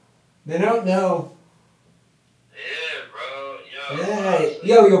know! They don't know. Yeah, bro. Hey,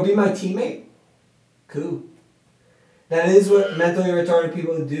 yo, you'll be my teammate? Cool. That is what mentally retarded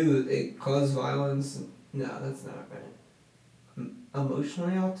people do. They cause violence. No, that's not right.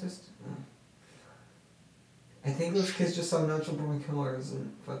 Emotionally autistic? No. I think those kids just saw Natural Born Killers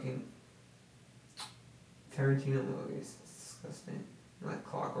and fucking Tarantino movies. It's disgusting. Like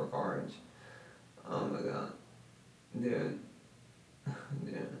Clockwork Orange. Oh my god. Dude.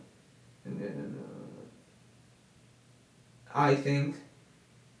 I think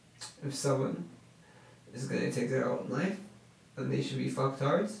if someone is going to take their own life, then they should be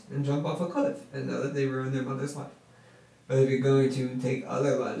fucktards and jump off a cliff and know that they ruined their mother's life. But if you're going to take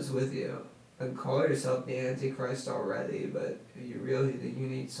other lives with you, and call yourself the Antichrist already, but if you really think you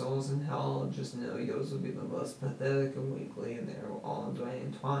need souls in hell, just know yours will be the most pathetic and weakly, and they're all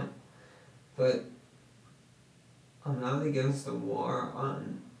entwined. But I'm not against the war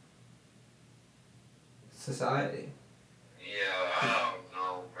on society. Yeah, I don't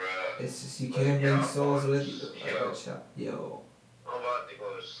know, bruh. It's just you can't bring souls with you. Yo. I'm about to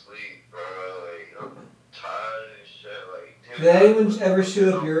go to sleep, bro. Like, I'm tired and shit. Like, dude, Did anyone ever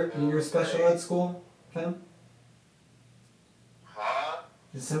shoot up your special ed school, Ken? Huh?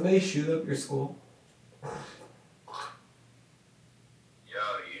 Did somebody shoot up your school? Yo,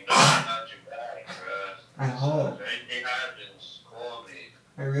 you know I got your back, bruh. I hope. If anything happens, call me.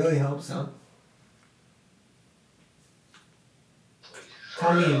 I really hope so.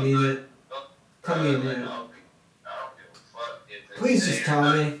 Tell me you mean it. Tell me you mean it. I don't give a fuck if it's Please just there.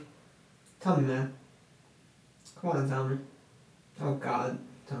 tell me. Tell me, man. Come on, tell me. Oh God,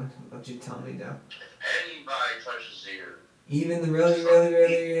 don't you tell me, though. If anybody touches you, Even the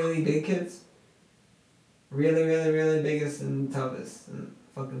really big kids? Really biggest and toughest and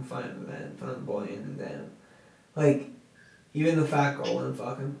fucking flamboyant and damn. Like, even the fat girl wouldn't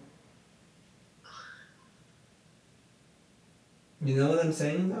fuck him. You know what I'm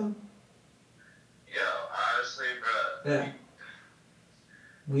saying, though? yo, honestly, bro. Yeah.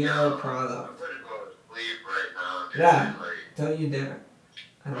 We are a product. I'm gonna go to sleep right now. Dude. Yeah. Like, Don't you dare.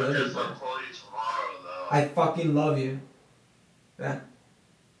 I love you, I'll bro. call you tomorrow, though. I fucking love you. Yeah.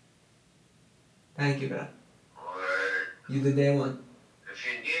 Thank you, bro. Alright. You the day one. If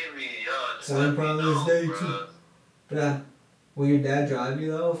you need me, yo, just So let I'm me probably know, day bro. two. Yeah. Will your dad drive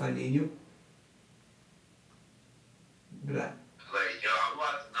you, though, if I need you? Yeah. Like, yo, I'm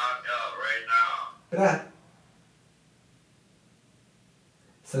about to knock out right now. Yeah.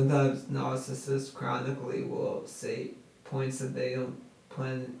 Sometimes narcissists chronically will say points that they don't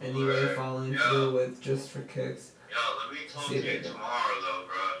plan in any way following through with just for kicks. Yo, let me talk See to you you later. tomorrow, though,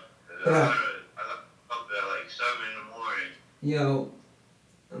 bro. 'Cause Yeah. I got up at like 7 in the morning. Yo,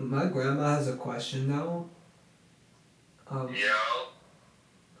 my grandma has a question, though. Yo.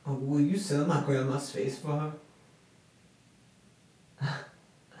 Will you sell my grandma's face for her?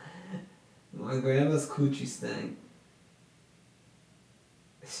 My grandma's coochie stank.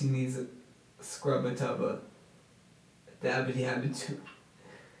 She needs a scrubber tubber. Dabbity habit too.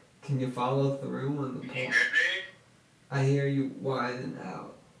 Can you follow through on the Can you point? hear me? I hear you whining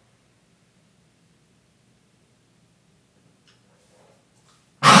out.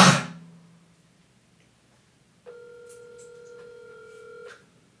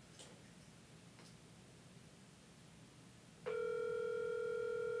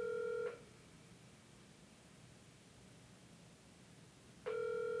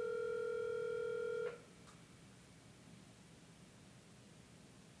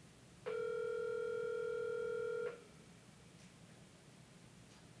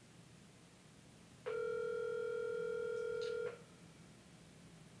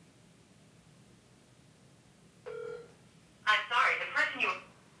 I'm sorry, the person you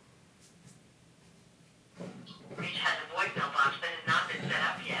reach has a voicemail box that has not been set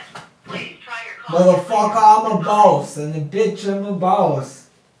up yet. Please try your call. Motherfucker, I'm a boss, and the bitch, I'm a boss.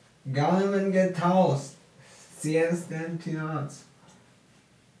 Got him and get toast. See, understand two knots.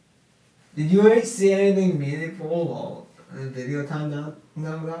 Did you ever see anything meaningful in video time now?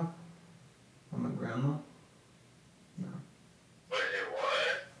 No? From my grandma? No. Wait,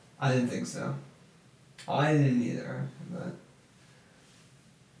 what? I didn't think so. I didn't either, but.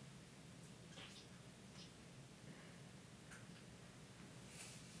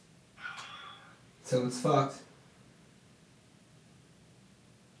 So it's fucked.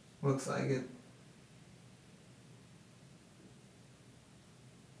 Looks like it.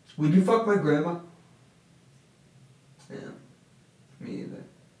 Would you fuck my grandma? Yeah. Me either.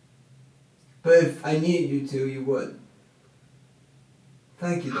 But if I needed you to, you would.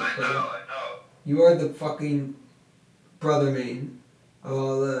 Thank you, I brother. know. You are the fucking brother main of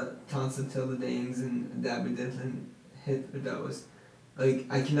all the tonsilidanes and dabbidids and hitherdos. Like,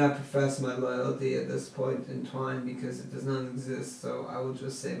 I cannot profess my loyalty at this point in time because it does not exist, so I will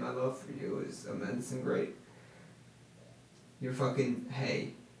just say my love for you is immense and great. You're fucking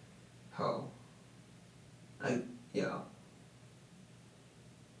hey. Ho. Yo.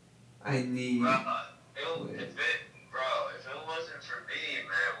 I need... Bro, if it wasn't for me,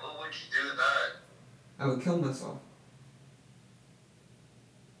 man, what would you do then? I would kill myself.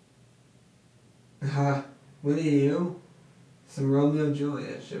 Ha. What are you? Some Romeo and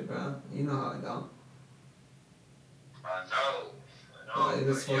Juliet shit, bro. You know how I don't. I know. Why,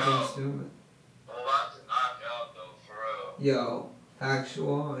 this but fucking yo, stupid. I'm about to knock out, though, for real. Yo,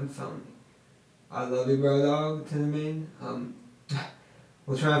 factual and phony. I love you, bro, dog, to the main.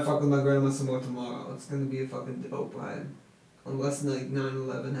 We'll try and fuck with my grandma some more tomorrow. It's gonna be a fucking dope ride. Unless, like,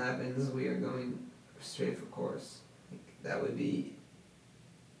 9/11 happens, we are going straight for course. Like, that would be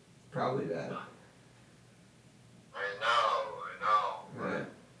probably bad. I know. Right.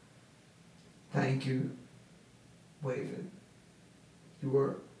 Thank you, Waven. You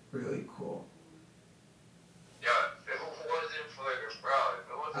were really cool. Yeah, if it wasn't for your bro, if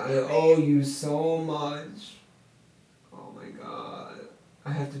it I wasn't for owe me, you so much. Oh my god.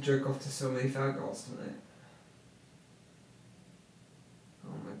 I have to jerk off to so many fat girls tonight.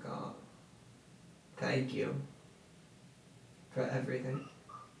 Oh my god. Thank you. For everything.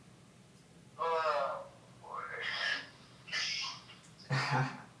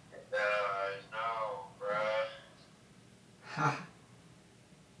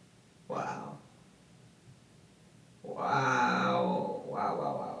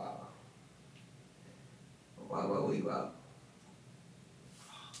 call you out.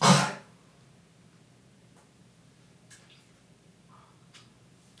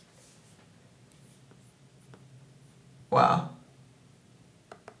 Wow.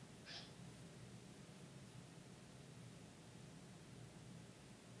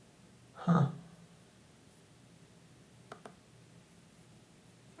 Huh.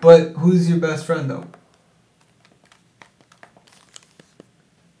 But who's your best friend, though?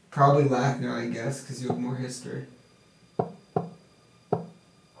 Probably Lackner, I guess, because you have more history. We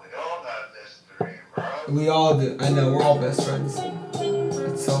all have history, bro. We all do. I know, we're all best friends.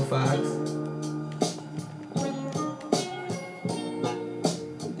 It's so facts.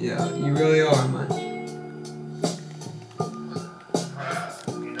 Yeah, you really are, man.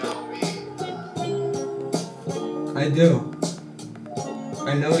 You know me. I do.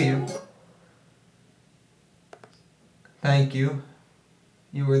 I know you. Thank you.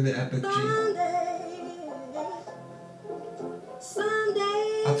 You were the epic G.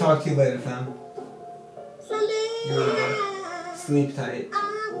 I'll talk to you later, fam. You were the sleep tight.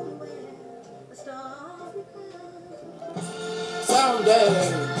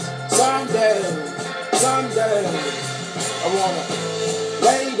 Someday, I wanna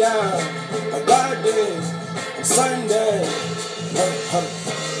lay down like I did on Sunday.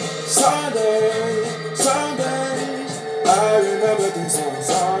 Sundays, I remember these on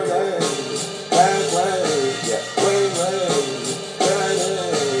Sundays. Back way, yeah, way, that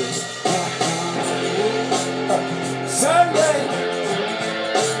is. Sunday,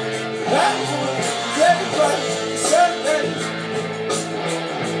 that one, Sunday.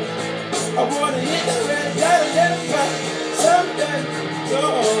 I wanna hit the red, gotta someday.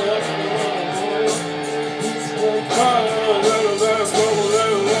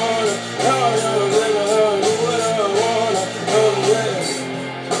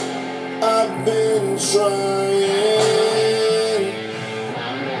 I've been trying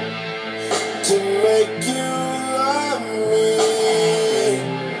to make you love me,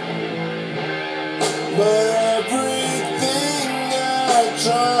 but everything I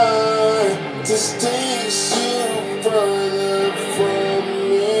try just takes you further from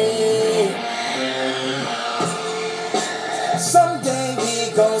me. Someday we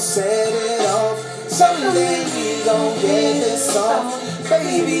gon' set it off. Someday we gon' get this off.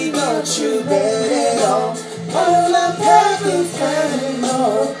 Baby, don't you bet it off on a path of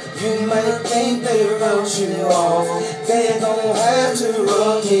fentanyl. You might think they wrote you off. They gon' have to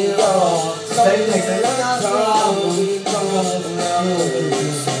run me off.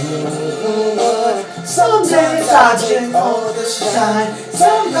 Sometimes I drink all the shine.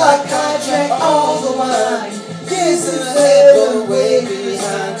 Sometimes I drink all the wine. Years of liquor way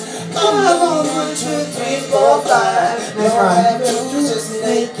behind. I'm on 1, 2, 3, 4, 5. All I have to do is just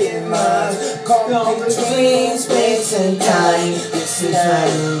make it mine. Caught between space and time. This is not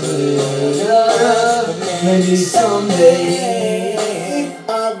real love. Maybe someday.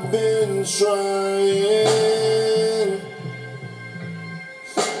 I've been trying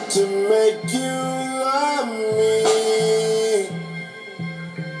to make you love me,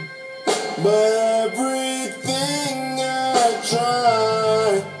 but everything I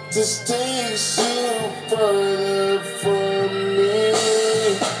try just takes you further from me.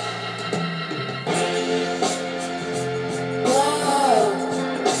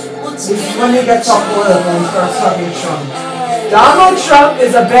 This is when you get talk political and start talking Trump. Donald Trump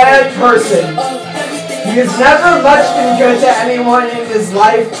is a bad person. He has never much been good to anyone in his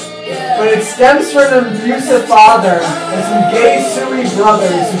life, but it stems from an abusive father and some gay suey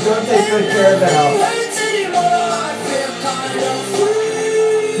brothers who don't take good care of their health.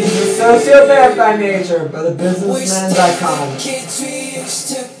 He's a sociopath by nature, but a businessman by con. He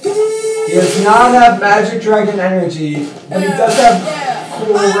does not have magic dragon energy, but he does have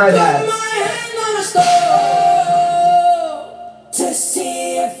cool red hats.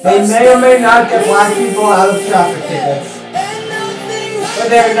 They may or may not get black people out of traffic tickets, but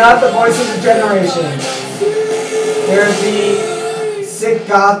they are not the voice of the generation. They're the sick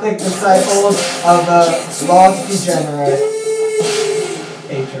gothic disciples of a lost degenerate.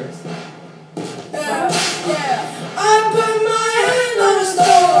 Haters. I put my hand on the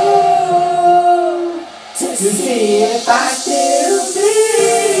stove to see if I still bleed.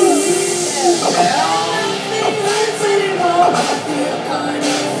 Nothing hurts anymore. I feel kind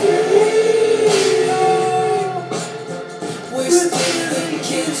of free. We're still the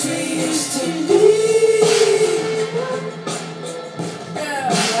kids we used to be.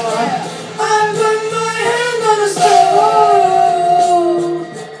 I put my hand on the stove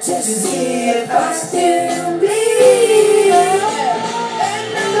to see if I still bleed. And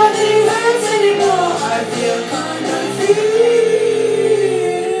nothing hurts anymore. I feel kind of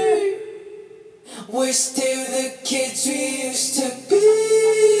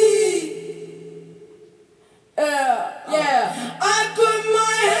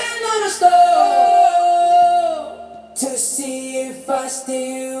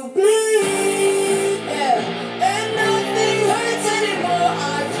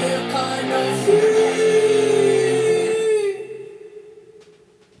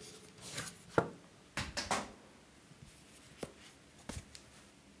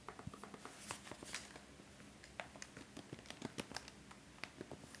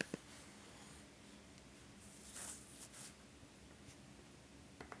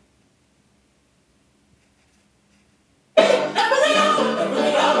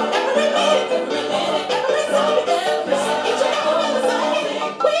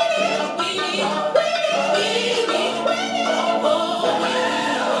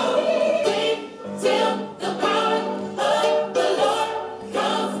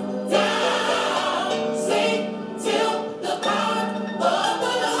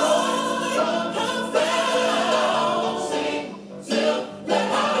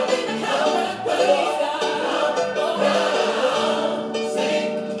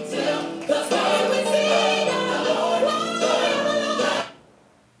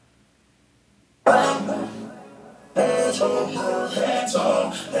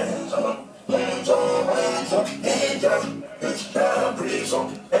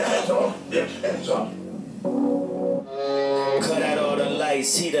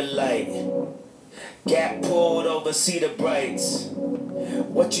a light. Gap pulled over Cedar Brights.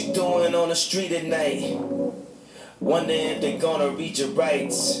 What you doing on the street at night? Wonder if they gonna read your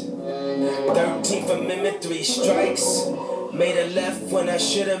rights. 13th Amendment, 3 strikes. Made a left when I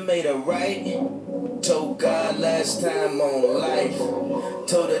should've made a right. Told God last time on life.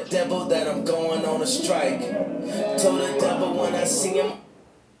 Told the devil that I'm going on a strike. Told the devil when I see him.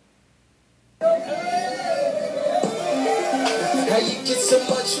 How you get so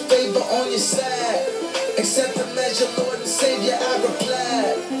much favor on your side? Accept him as your Lord and Savior, I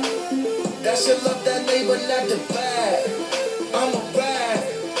replied. That's your love, that neighbor, not divide. I'm a ride,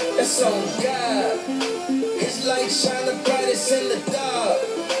 that's on God. His light shine the brightest in the dark.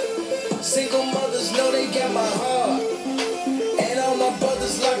 Single mothers know they got my heart. And all my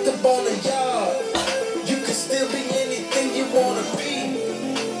brothers locked up on the yard. You can still be anything you wanna be.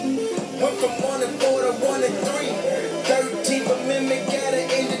 Went from 1 and 4 to 1 and 3. 13th Amendment gotta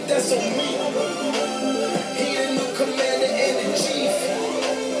end it, that's on me. He the new commander and the chief.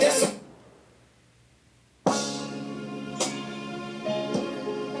 That's a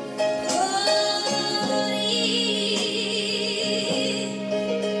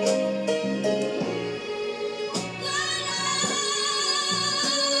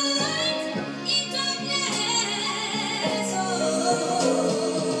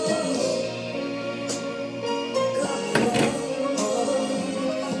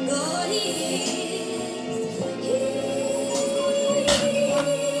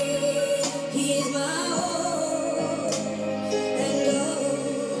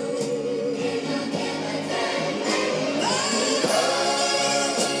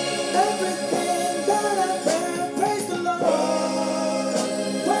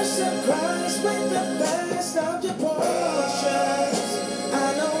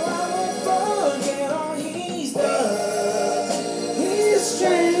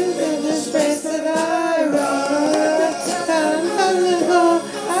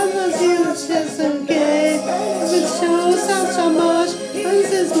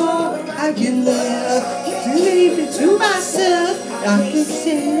I can live to leave it to myself. I can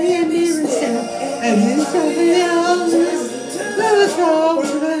say and be myself, and there's nothing else. Let go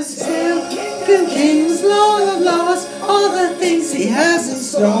of myself. Good kings, Lord of Lords, all the things He has in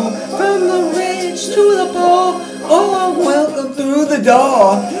store. From the rich to the poor, oh, I'm welcome through the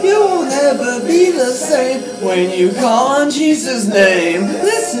door. You will never be the same when you call on Jesus' name.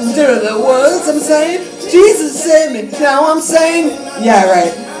 Listen to the words I'm saying. Jesus saved me, now I'm saying, yeah,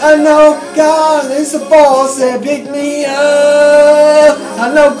 right. I know God is a force that picked me up.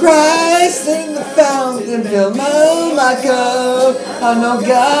 I know Christ in the fountain filled my cup. I know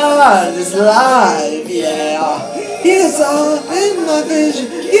God is alive, yeah. He is all in my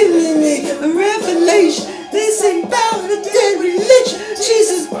vision, giving me a revelation. This ain't about a dead religion.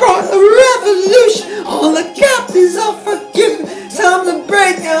 Jesus brought a revolution. All the captives are forgiven. Time to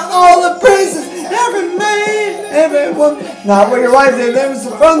break down all the praises. Every man, every woman. Not where your life lives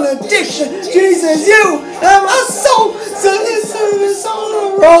from the addiction. Jesus, you and my soul. Sunday service on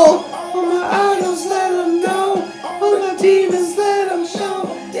a roll. All my idols, let them know. All my demons, let them show.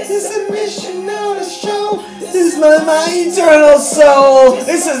 This is a mission, not a show. This is my eternal soul.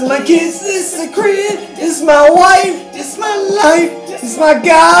 This is my kids, this is a crib. This is my wife, this is my life. This is my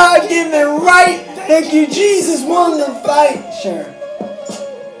God-given right. Thank you, Jesus, won the fight. Sure.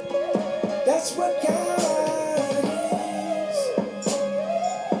 That's what God is.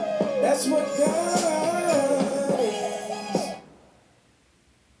 That's what God is.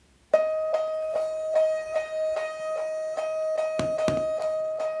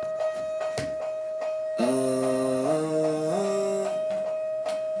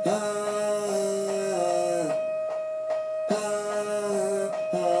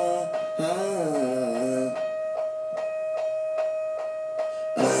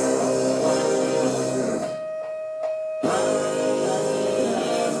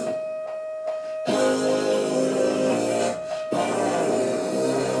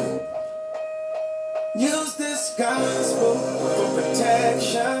 Use this gospel for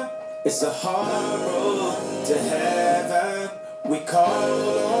protection. It's a hard road to heaven. We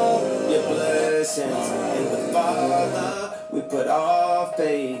call on your blessings. In the Father, we put our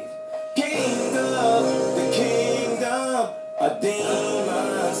faith. Kingdom, the kingdom, our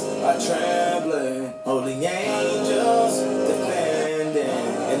demons are trembling. Holy angels defending.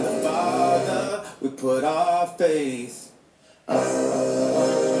 In the Father, we put our faith.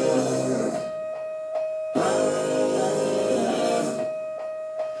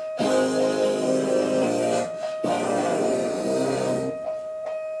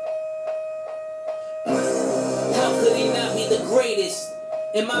 How could he not be the greatest?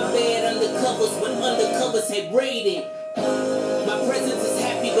 In my bed undercovers when undercovers had raided. My presence is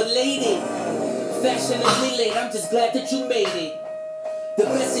happy belated. Fashionably late, I'm just glad that you made it. The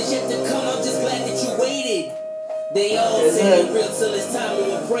best is yet to come, I'm just glad that you waited. They all say they real till it's time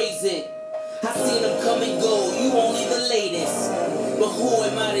to appraise it. I seen them come and go, you only the latest. But who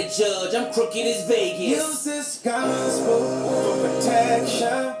am I to judge? I'm crooked as Vegas. Use this gospel for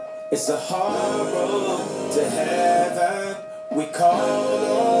protection. It's a hard road to heaven. We call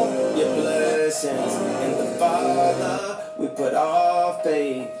on your blessings. In the Father, we put our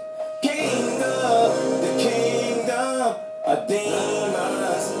faith. The kingdom, our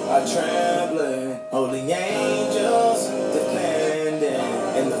demons are trembling. Holy angels defending.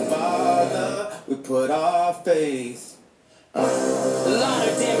 In the Father, we put our faith. A lot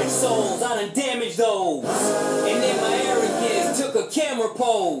of damaged souls, I done damaged those. And in my arrogance, took a camera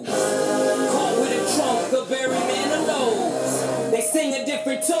pose. Caught with a trunk, a berry man of nose. They sing a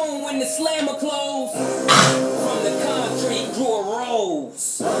different tune when the slammer closed. From the concrete grew a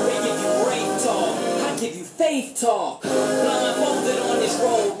rose. They give you rape talk, I give you faith talk. Blindfolded on this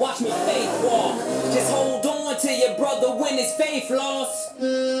road, watch me faith walk. Just hold on to your brother when his faith lost.